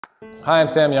Hi, I'm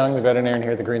Sam Young, the veterinarian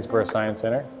here at the Greensboro Science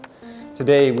Center.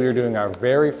 Today we are doing our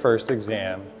very first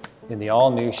exam in the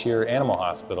all-new Shear Animal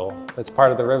Hospital that's part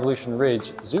of the Revolution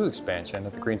Ridge Zoo expansion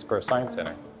at the Greensboro Science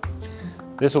Center.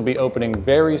 This will be opening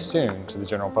very soon to the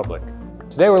general public.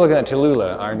 Today we're looking at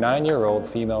Tallulah, our 9-year-old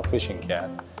female fishing cat,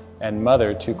 and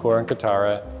mother to Cora and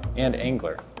Katara and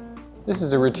Angler. This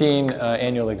is a routine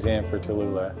annual exam for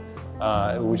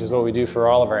Tallulah, which is what we do for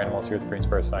all of our animals here at the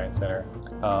Greensboro Science Center.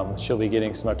 She'll be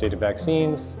getting some updated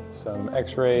vaccines, some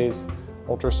x-rays,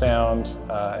 ultrasound,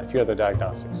 and a few other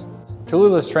diagnostics.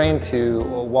 Tallulah is trained to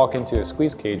walk into a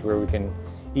squeeze cage where we can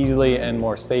easily and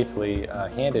more safely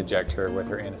hand inject her with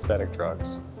her anesthetic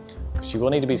drugs. She will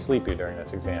need to be sleepy during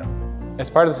this exam. As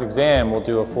part of this exam, we'll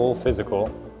do a full physical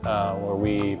where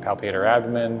we palpate her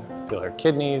abdomen, feel her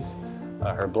kidneys,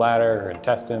 her bladder, her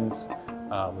intestines.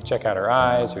 We check out her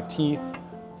eyes, her teeth,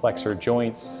 flex her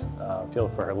joints, feel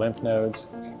for her lymph nodes.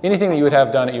 Anything that you would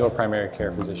have done at your primary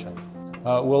care physician.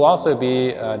 We'll also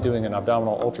be doing an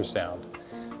abdominal ultrasound.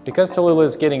 Because Tallulah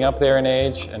is getting up there in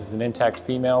age and is an intact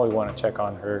female, we want to check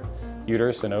on her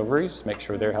uterus and ovaries, make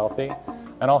sure they're healthy,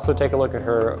 and also take a look at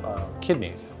her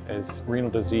kidneys, as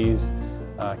renal disease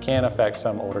can affect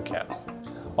some older cats.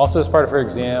 Also, as part of her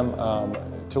exam,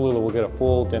 Tallulah will get a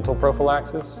full dental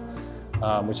prophylaxis,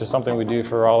 which is something we do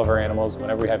for all of our animals.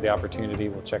 Whenever we have the opportunity,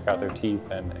 we'll check out their teeth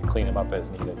and clean them up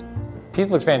as needed. Teeth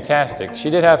looks fantastic.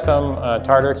 She did have some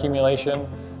tartar accumulation,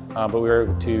 but we were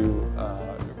able to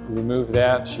remove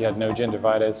that. She had no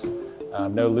gingivitis,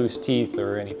 no loose teeth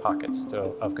or any pockets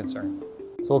of concern.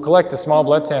 So we'll collect a small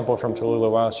blood sample from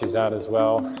Tallulah while she's out as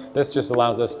well. This just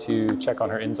allows us to check on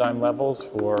her enzyme levels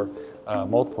for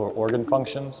multiple organ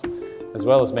functions, as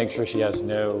well as make sure she has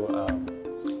no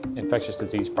infectious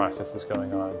disease processes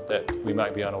going on that we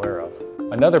might be unaware of.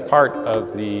 Another part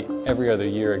of the every other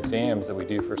year exams that we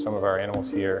do for some of our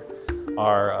animals here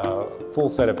are a full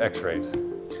set of x-rays.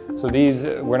 So these,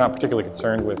 we're not particularly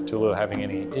concerned with Tallulah having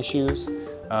any issues,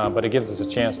 but it gives us a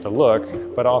chance to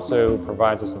look, but also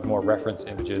provides us with more reference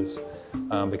images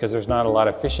because there's not a lot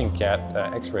of fishing cat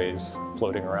x-rays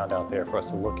floating around out there for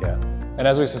us to look at. And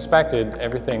as we suspected,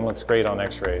 everything looks great on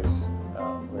x-rays.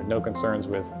 We have no concerns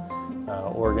with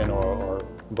organ or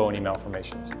bony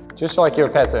malformations. Just like your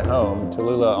pets at home,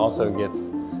 Tallulah also gets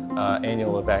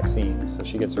annual vaccines. So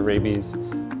she gets her rabies,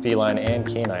 feline, and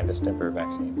canine distemper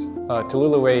vaccines.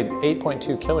 Tallulah weighed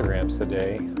 8.2 kilograms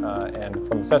today, and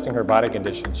from assessing her body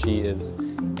condition, she is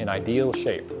in ideal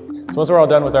shape. So once we're all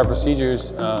done with our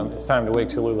procedures, it's time to wake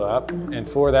Tallulah up. And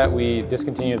for that, we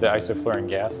discontinued the isoflurane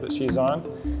gas that she's on,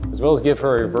 as well as give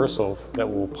her a reversal that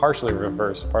will partially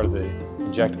reverse part of the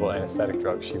injectable anesthetic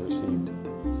drugs she received.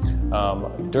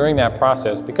 During that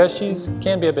process, because she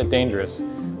can be a bit dangerous,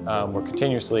 we're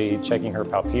continuously checking her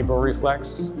palpebral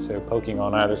reflex, so poking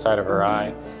on either side of her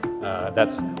eye.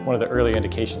 That's one of the early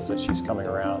indications that she's coming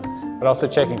around, but also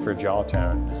checking for jaw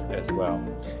tone as well.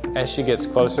 As she gets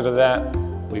closer to that,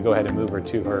 we go ahead and move her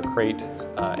to her crate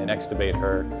and extubate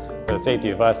her for the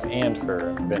safety of us and her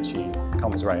in the event she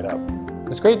comes right up.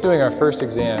 It's great doing our first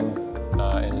exam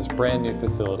in this brand new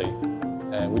facility,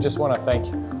 and we just want to thank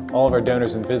all of our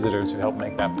donors and visitors who helped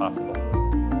make that possible.